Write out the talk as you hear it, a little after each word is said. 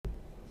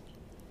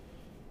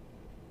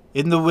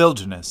In the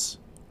wilderness,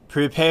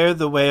 prepare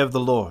the way of the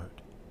Lord.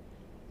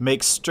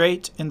 Make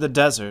straight in the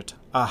desert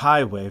a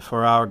highway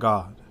for our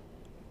God.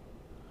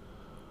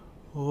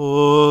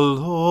 O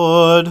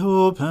Lord,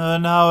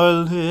 open our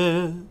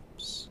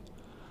lips,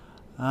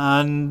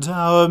 and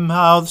our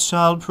mouth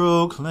shall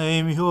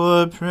proclaim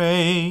your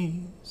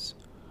praise.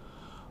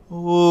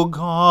 O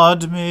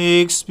God,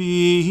 make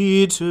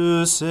speed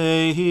to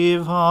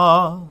save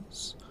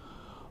us.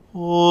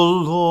 O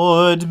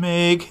Lord,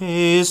 make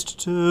haste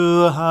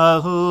to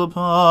help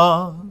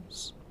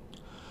us.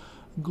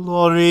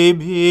 Glory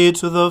be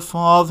to the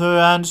Father,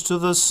 and to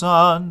the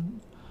Son,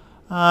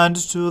 and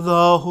to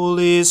the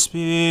Holy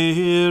Spirit,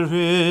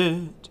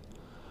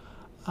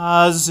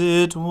 as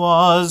it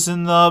was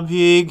in the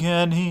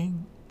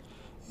beginning,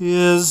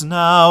 is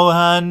now,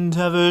 and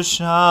ever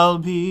shall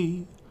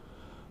be,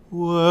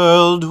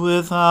 world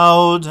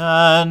without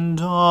end.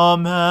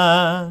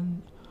 Amen.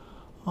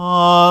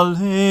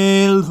 Alleluia.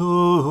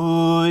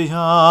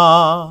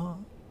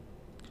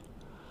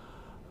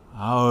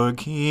 Our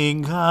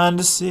King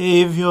and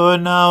Saviour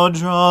now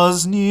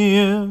draws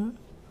near.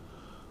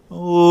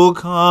 O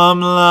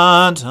come,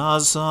 let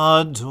us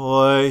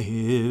adore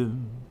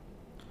him.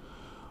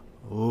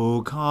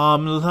 O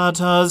come,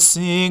 let us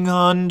sing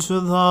unto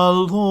the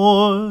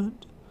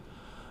Lord.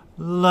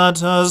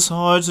 Let us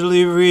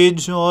heartily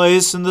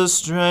rejoice in the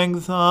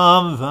strength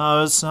of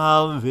our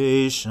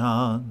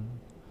salvation.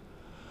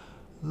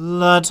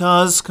 Let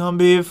us come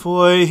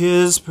before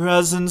his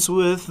presence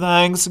with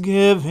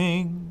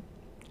thanksgiving,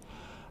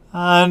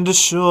 and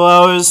show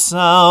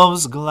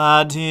ourselves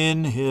glad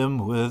in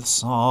him with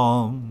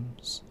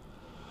psalms.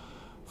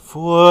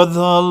 For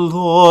the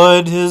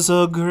Lord is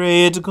a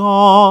great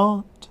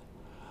God,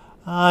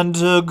 and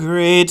a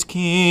great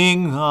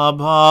King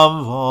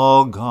above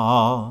all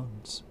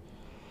gods.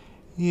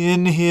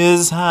 In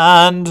his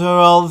hand are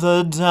all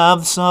the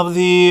depths of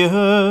the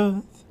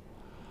earth,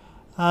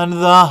 and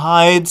the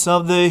heights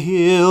of the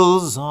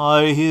hills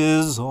are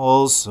his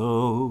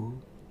also.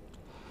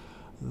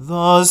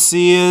 The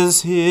sea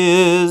is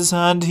his,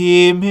 and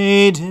he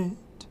made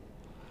it,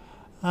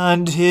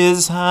 and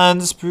his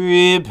hands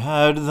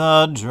prepared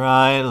the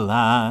dry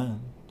land.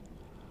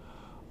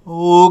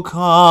 O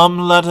come,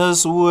 let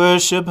us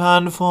worship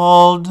and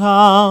fall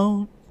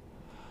down,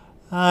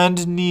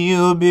 and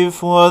kneel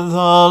before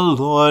the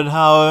Lord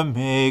our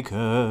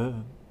Maker.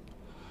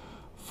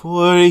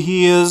 For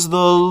he is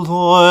the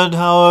Lord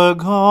our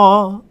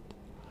God,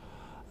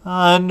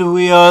 and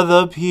we are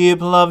the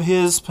people of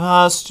his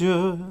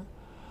pasture,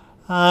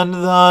 and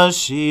the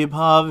sheep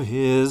of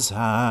his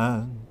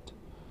hand.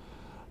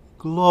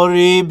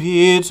 Glory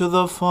be to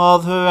the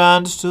Father,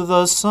 and to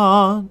the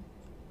Son,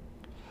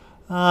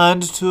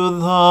 and to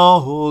the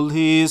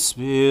Holy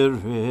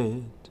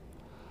Spirit,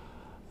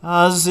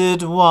 as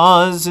it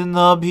was in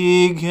the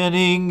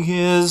beginning,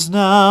 is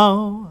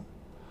now,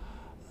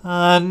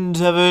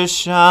 and ever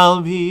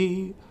shall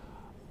be,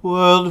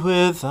 world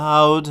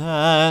without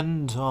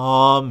end.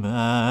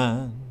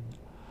 Amen.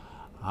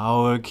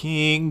 Our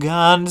King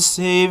and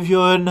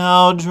Saviour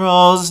now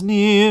draws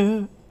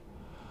near.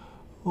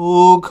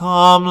 O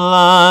come,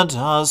 let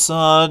us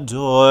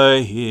adore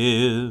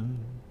him.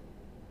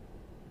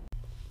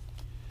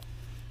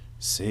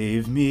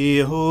 Save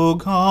me, O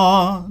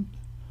God,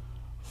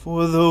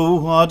 for the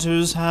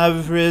waters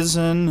have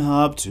risen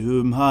up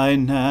to my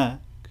neck.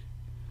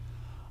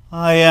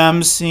 I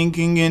am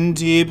sinking in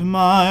deep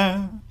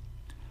mire,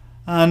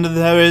 and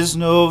there is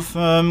no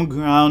firm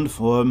ground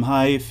for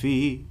my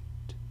feet.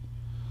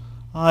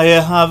 I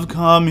have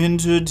come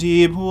into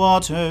deep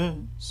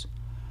waters,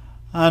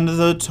 and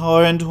the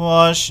torrent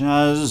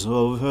washes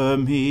over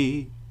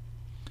me.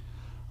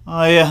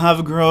 I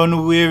have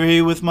grown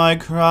weary with my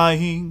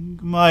crying,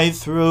 my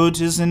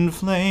throat is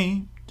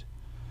inflamed.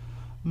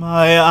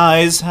 My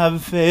eyes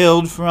have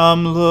failed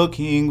from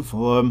looking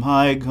for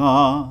my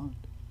God.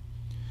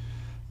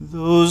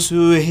 Those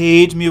who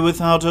hate me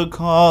without a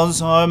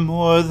cause are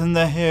more than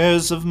the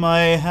hairs of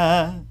my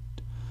head.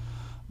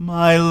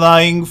 My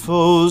lying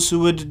foes who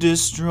would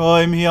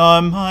destroy me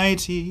are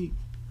mighty.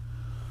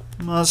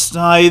 Must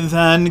I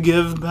then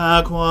give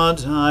back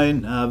what I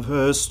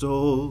never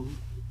stole?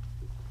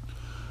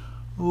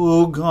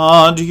 O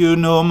God, you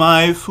know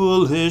my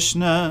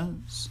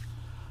foolishness,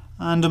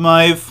 and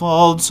my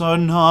faults are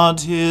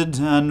not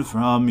hidden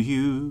from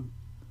you.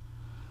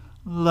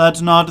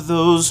 Let not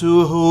those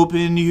who hope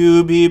in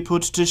you be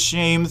put to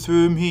shame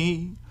through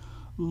me,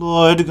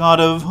 Lord God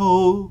of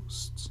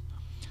hosts.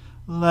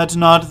 Let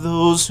not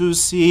those who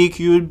seek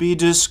you be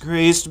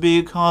disgraced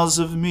because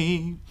of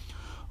me,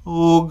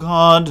 O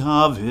God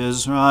of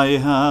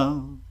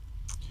Israel.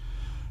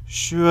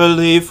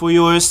 Surely for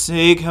your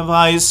sake have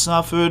I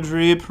suffered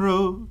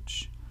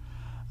reproach,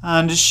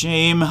 and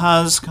shame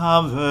has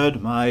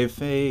covered my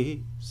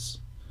face.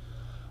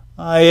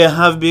 I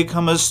have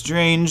become a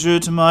stranger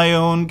to my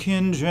own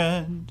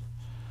kindred,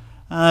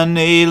 an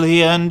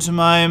alien to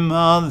my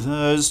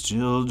mother's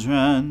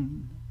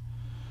children.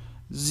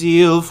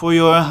 Zeal for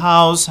your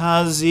house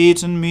has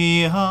eaten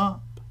me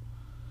up.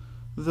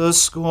 The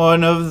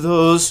scorn of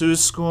those who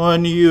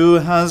scorn you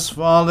has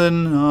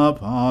fallen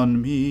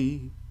upon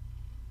me.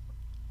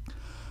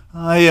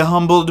 I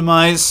humbled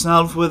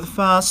myself with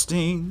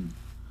fasting,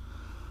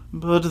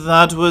 but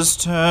that was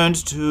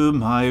turned to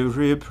my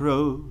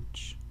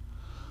reproach.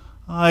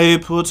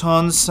 I put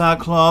on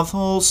sackcloth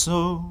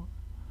also,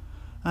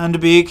 and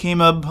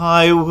became a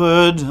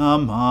byword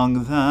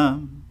among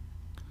them.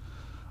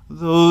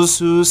 Those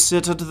who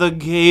sit at the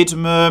gate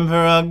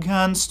murmur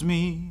against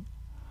me,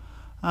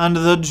 and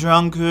the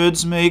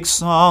drunkards make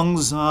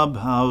songs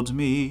about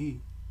me.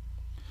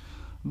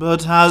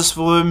 But as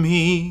for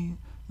me,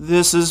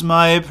 this is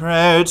my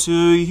prayer to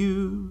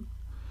you,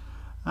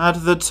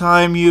 at the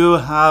time you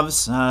have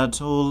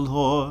set, O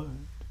Lord.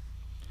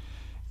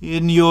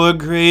 In your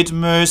great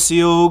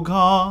mercy, O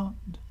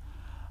God,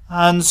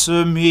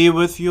 answer me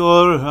with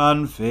your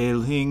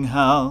unfailing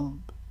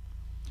help.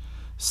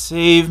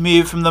 Save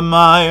me from the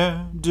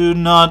mire, do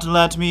not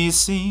let me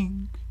sink.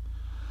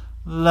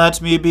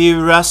 Let me be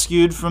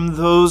rescued from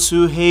those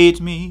who hate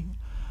me,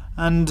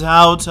 and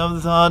out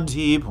of the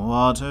deep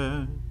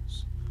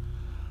waters.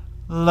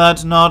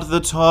 Let not the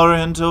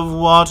torrent of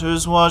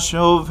waters wash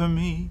over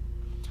me,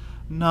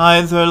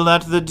 neither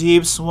let the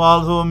deep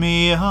swallow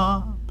me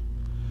up.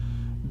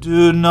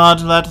 Do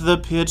not let the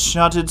pit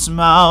shut its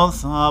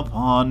mouth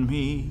upon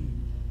me.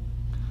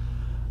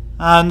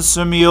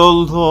 Answer me, O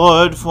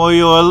Lord, for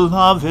your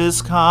love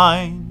is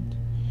kind.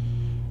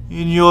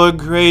 In your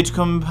great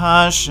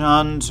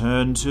compassion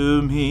turn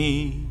to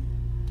me.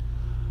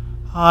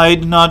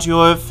 Hide not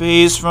your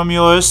face from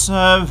your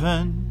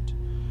servant.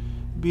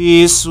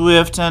 Be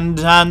swift and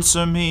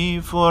answer me,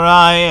 for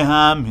I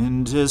am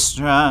in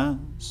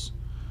distress.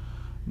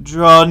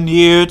 Draw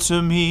near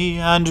to me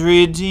and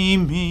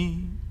redeem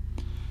me.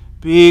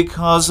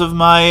 Because of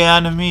my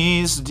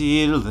enemies,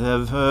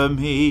 deliver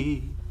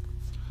me.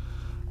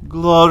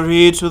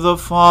 Glory to the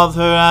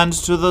Father, and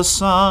to the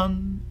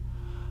Son,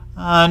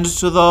 and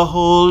to the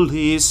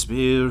Holy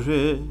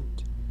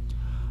Spirit,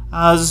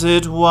 as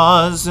it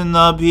was in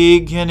the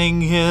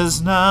beginning,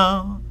 is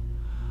now,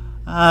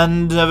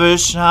 and ever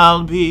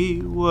shall be,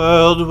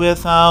 world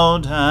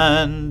without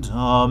end.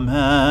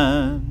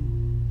 Amen.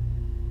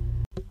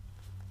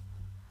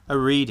 A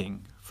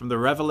reading from the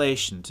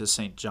Revelation to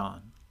St.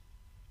 John.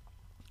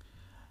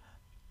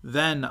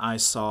 Then I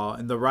saw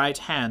in the right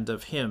hand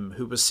of him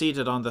who was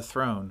seated on the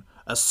throne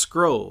a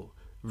scroll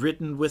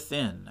written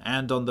within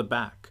and on the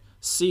back,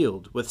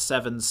 sealed with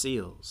 7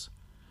 seals.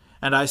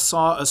 And I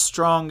saw a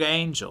strong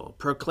angel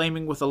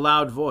proclaiming with a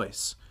loud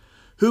voice,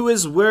 "Who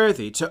is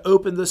worthy to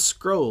open the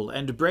scroll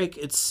and break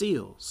its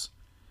seals?"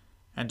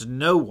 And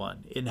no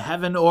one in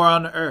heaven or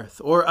on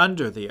earth or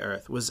under the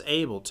earth was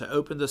able to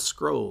open the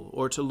scroll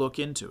or to look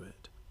into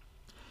it.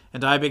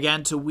 And I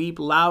began to weep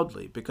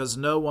loudly, because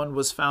no one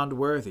was found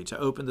worthy to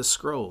open the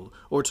scroll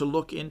or to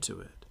look into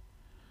it.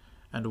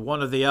 And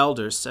one of the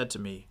elders said to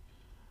me,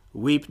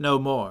 "Weep no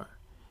more.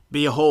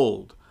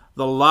 Behold,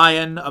 the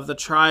Lion of the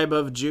tribe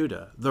of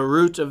Judah, the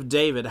Root of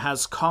David,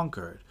 has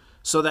conquered,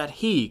 so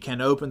that he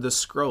can open the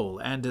scroll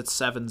and its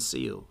 7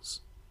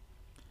 seals."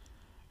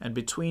 And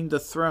between the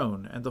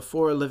throne and the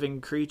 4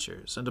 living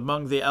creatures, and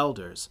among the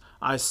elders,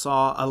 I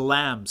saw a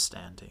lamb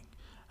standing,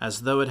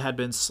 as though it had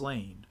been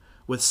slain,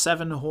 with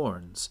 7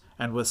 horns,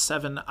 and with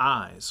 7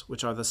 eyes,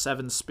 which are the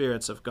 7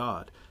 spirits of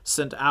God,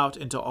 sent out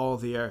into all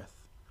the earth.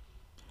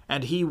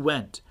 And he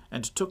went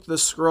and took the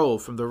scroll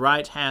from the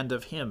right hand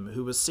of him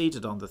who was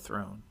seated on the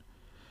throne.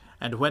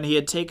 And when he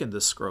had taken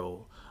the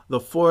scroll, the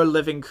 4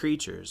 living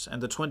creatures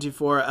and the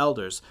 24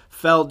 elders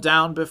fell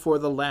down before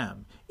the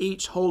Lamb,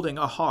 each holding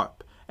a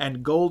harp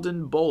and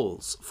golden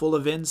bowls full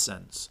of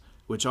incense,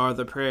 which are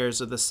the prayers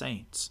of the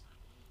saints.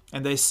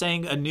 And they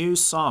sang a new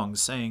song,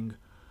 saying,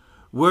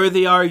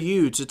 "Worthy are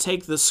you to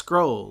take the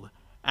scroll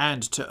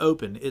and to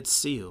open its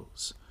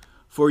seals.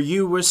 For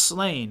you were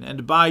slain,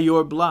 and by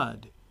your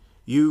blood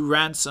you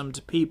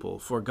ransomed people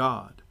for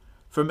God,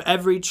 from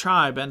every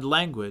tribe and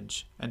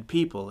language and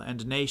people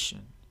and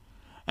nation.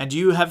 And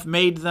you have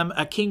made them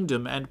a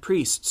kingdom and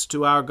priests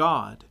to our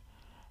God,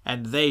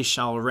 and they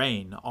shall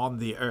reign on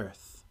the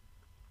earth."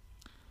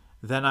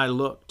 Then I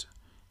looked,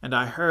 and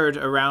I heard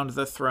around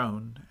the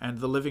throne and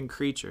the living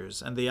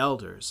creatures and the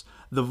elders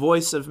the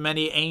voice of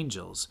many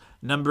angels,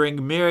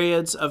 numbering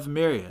myriads of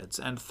myriads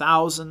and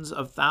thousands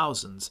of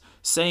thousands,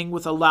 saying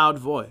with a loud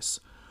voice,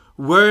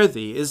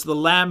 "Worthy is the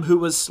Lamb who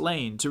was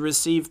slain to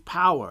receive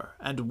power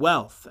and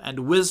wealth and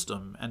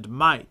wisdom and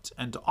might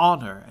and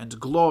honor and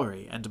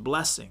glory and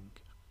blessing."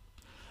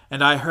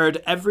 And I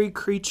heard every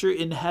creature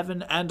in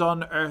heaven and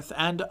on earth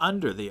and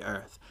under the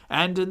earth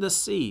and in the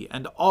sea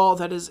and all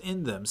that is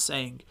in them,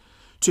 saying,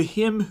 "To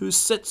him who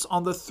sits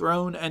on the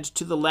throne and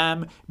to the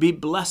Lamb be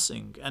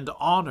blessing and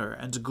honor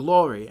and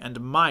glory and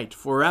might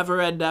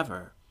forever and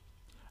ever."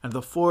 And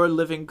the 4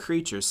 living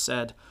creatures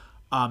said,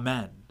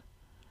 "Amen."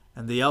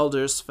 And the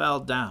elders fell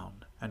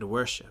down and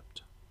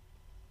worshipped.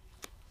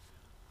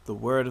 The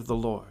word of the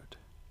Lord.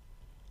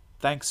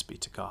 Thanks be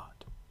to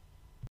God.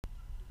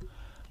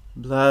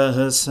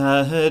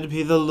 Blessed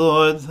be the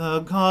Lord,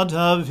 the God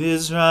of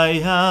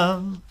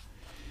Israel.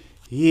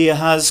 He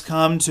has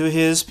come to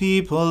his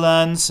people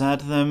and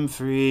set them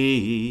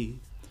free.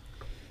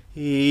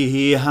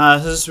 He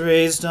has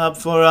raised up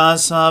for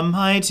us a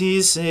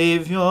mighty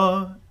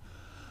Saviour,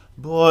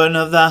 born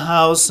of the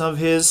house of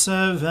his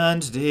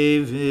servant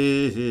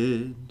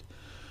David.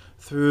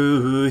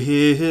 Through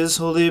his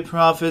holy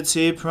prophets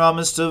he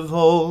promised of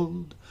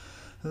old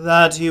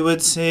that he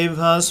would save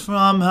us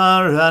from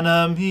our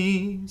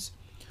enemies,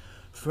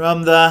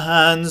 from the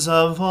hands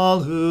of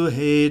all who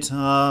hate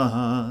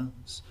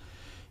us.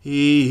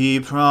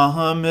 He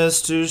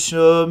promised to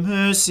show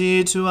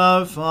mercy to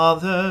our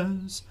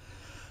fathers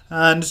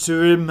and to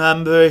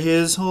remember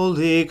his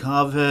holy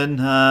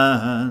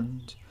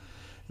covenant.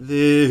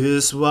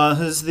 This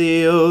was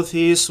the oath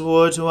he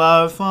swore to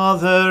our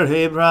father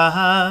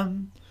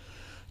Abraham,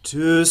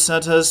 to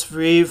set us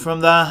free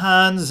from the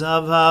hands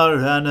of our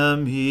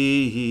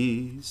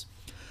enemies,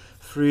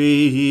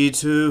 free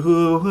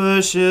to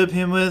worship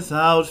him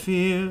without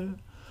fear,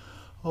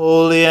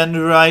 holy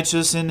and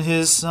righteous in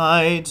his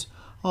sight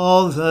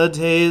all the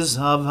days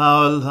of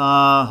our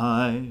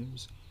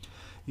lives.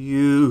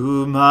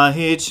 You,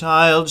 my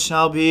child,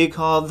 shall be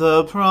called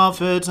the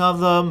prophet of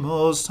the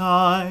Most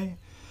High,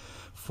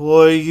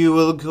 for you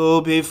will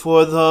go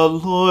before the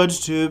Lord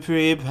to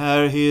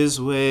prepare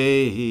his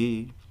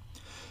way,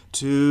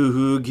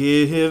 to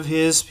give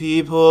his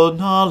people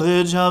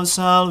knowledge of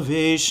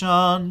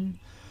salvation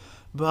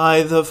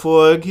by the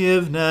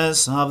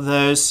forgiveness of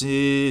their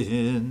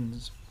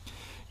sins.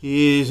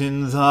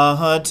 In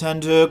the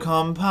tender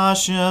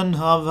compassion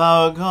of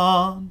our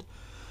God,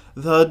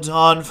 the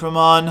dawn from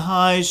on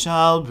high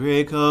shall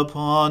break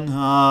upon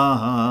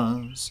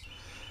us,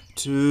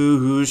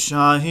 to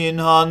shine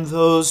on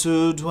those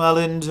who dwell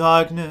in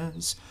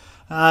darkness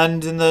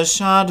and in the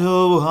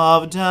shadow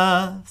of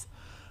death,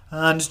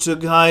 and to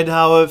guide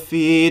our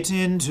feet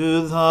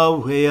into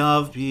the way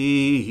of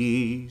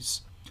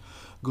peace.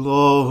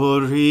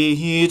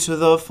 Glory to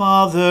the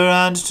Father,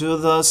 and to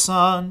the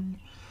Son,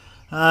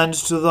 and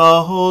to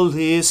the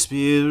Holy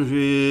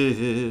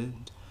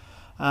Spirit,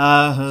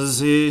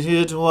 as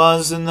it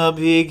was in the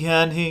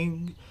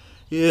beginning,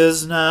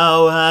 is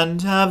now,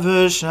 and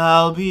ever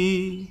shall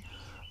be,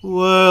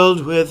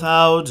 world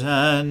without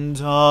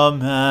end.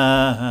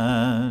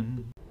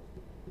 Amen.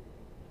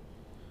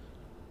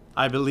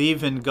 I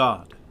believe in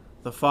God,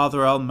 the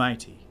Father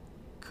Almighty,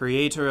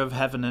 creator of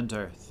heaven and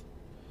earth.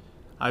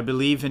 I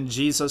believe in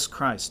Jesus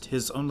Christ,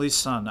 his only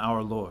Son,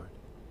 our Lord.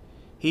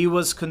 He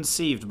was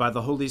conceived by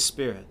the Holy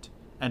Spirit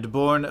and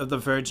born of the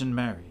Virgin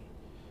Mary.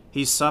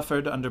 He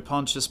suffered under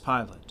Pontius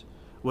Pilate,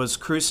 was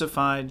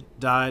crucified,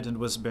 died, and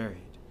was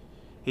buried.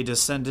 He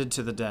descended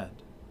to the dead.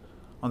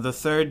 On the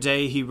third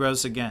day he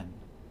rose again.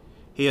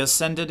 He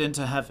ascended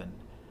into heaven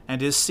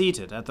and is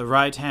seated at the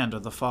right hand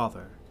of the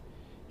Father.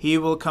 He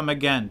will come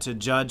again to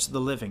judge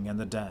the living and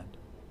the dead.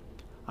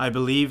 I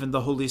believe in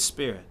the Holy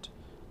Spirit,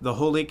 the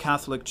Holy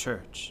Catholic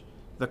Church,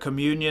 the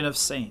communion of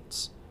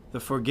saints,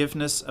 the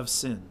forgiveness of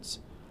sins,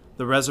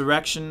 the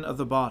resurrection of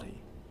the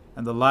body,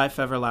 and the life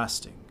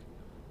everlasting.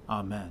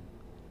 Amen.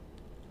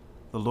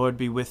 The Lord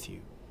be with you.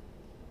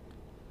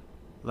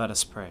 Let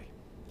us pray.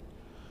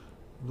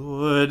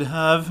 Lord,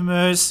 have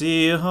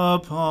mercy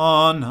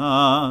upon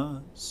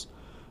us.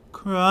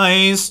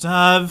 Christ,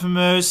 have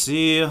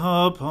mercy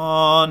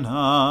upon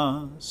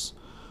us.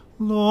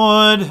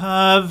 Lord,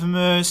 have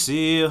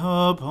mercy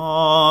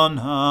upon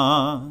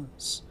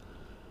us.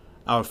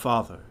 Our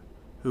Father,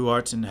 who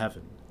art in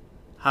heaven,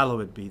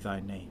 hallowed be thy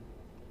name.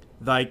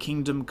 Thy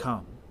kingdom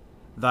come,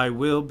 thy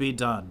will be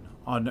done,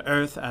 on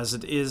earth as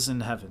it is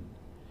in heaven.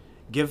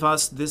 Give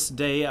us this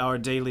day our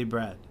daily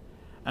bread,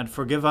 and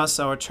forgive us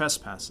our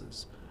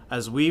trespasses,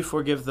 as we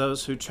forgive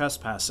those who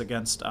trespass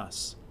against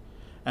us.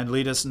 And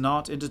lead us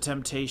not into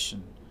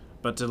temptation,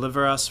 but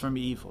deliver us from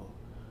evil.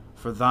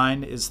 For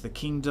thine is the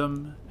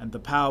kingdom, and the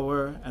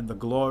power, and the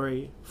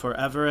glory,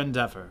 forever and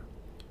ever.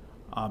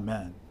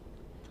 Amen.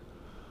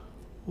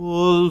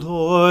 O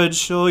Lord,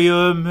 show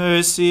your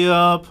mercy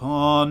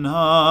upon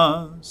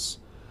us,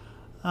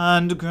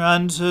 and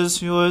grant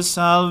us your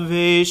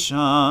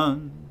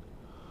salvation.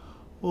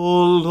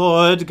 O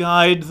Lord,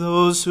 guide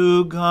those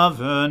who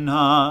govern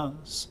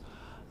us,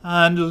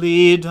 and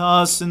lead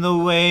us in the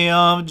way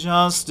of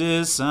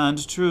justice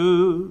and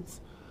truth.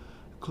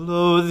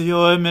 Clothe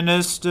your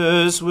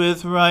ministers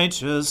with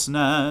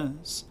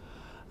righteousness,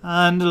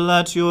 and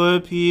let your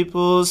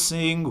people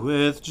sing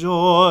with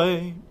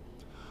joy.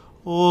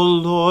 O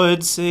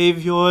Lord,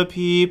 save your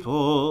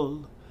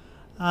people,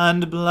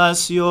 and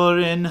bless your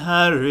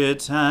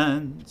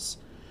inheritance.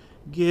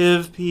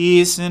 Give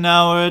peace in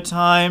our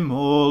time,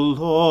 O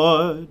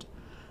Lord,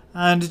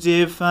 and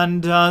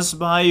defend us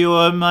by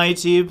your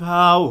mighty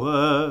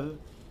power.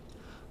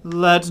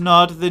 Let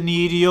not the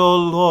needy, O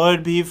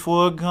Lord, be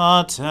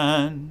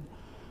forgotten,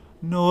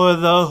 nor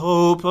the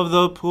hope of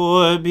the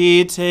poor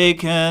be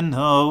taken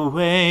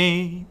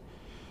away.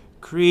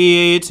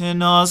 Create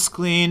in us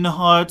clean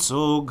hearts,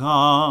 O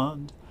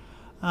God,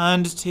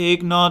 and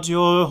take not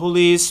your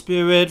Holy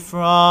Spirit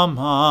from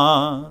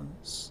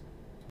us.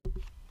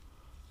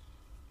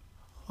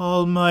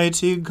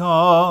 Almighty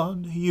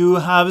God, you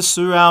have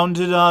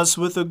surrounded us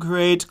with a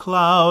great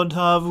cloud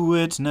of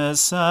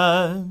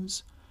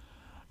witnesses.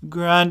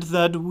 Grant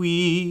that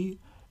we,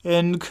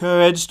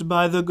 encouraged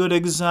by the good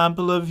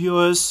example of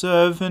your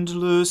servant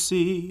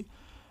Lucy,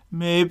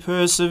 may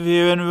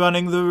persevere in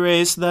running the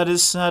race that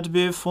is set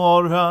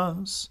before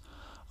us,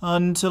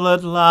 until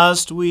at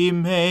last we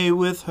may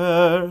with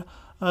her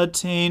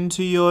attain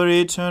to your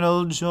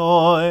eternal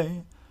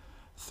joy.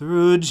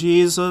 Through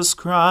Jesus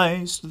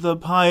Christ, the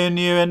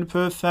pioneer and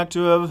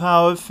perfecter of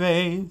our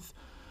faith,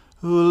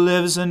 who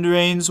lives and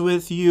reigns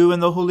with you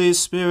in the Holy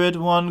Spirit,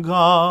 one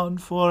God,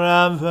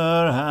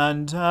 forever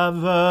and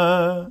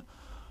ever.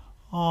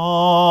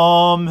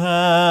 Amen.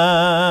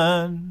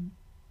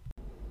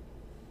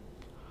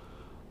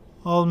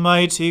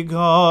 Almighty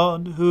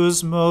God,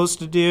 whose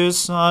most dear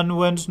Son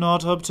went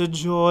not up to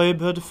joy,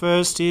 but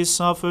first he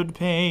suffered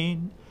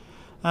pain,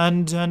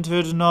 and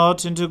entered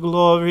not into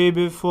glory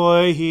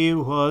before he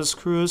was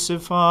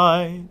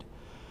crucified,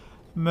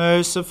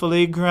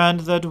 mercifully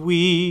grant that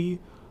we,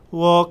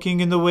 walking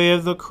in the way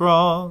of the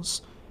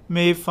cross,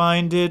 may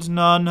find it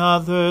none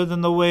other than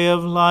the way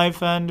of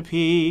life and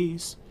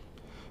peace.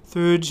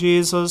 Through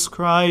Jesus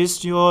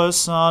Christ, your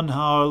Son,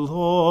 our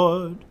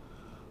Lord.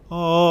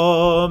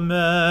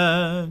 Amen.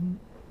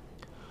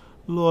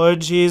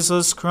 Lord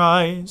Jesus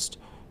Christ,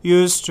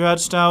 you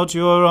stretched out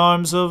your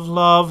arms of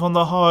love on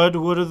the hard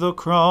wood of the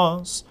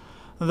cross,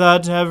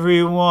 that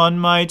every one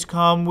might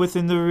come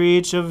within the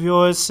reach of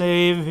your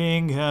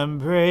saving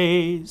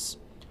embrace.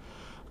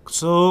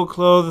 So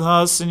clothe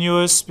us in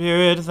your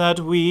Spirit that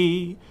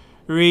we,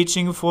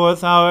 reaching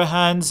forth our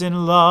hands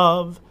in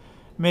love,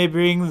 may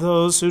bring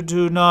those who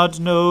do not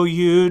know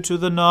you to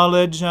the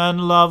knowledge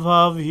and love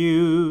of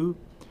you,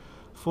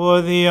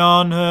 for the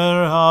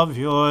honor of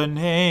your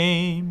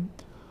name.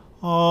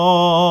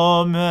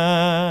 Amen.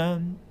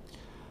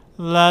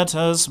 Let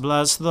us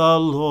bless the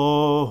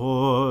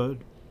Lord.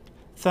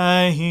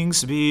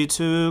 Thanks be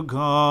to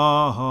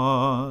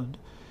God.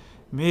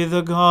 May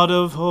the God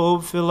of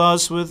hope fill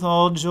us with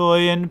all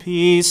joy and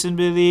peace in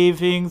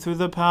believing through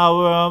the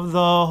power of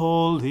the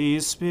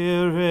Holy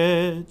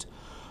Spirit.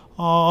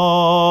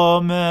 Amen.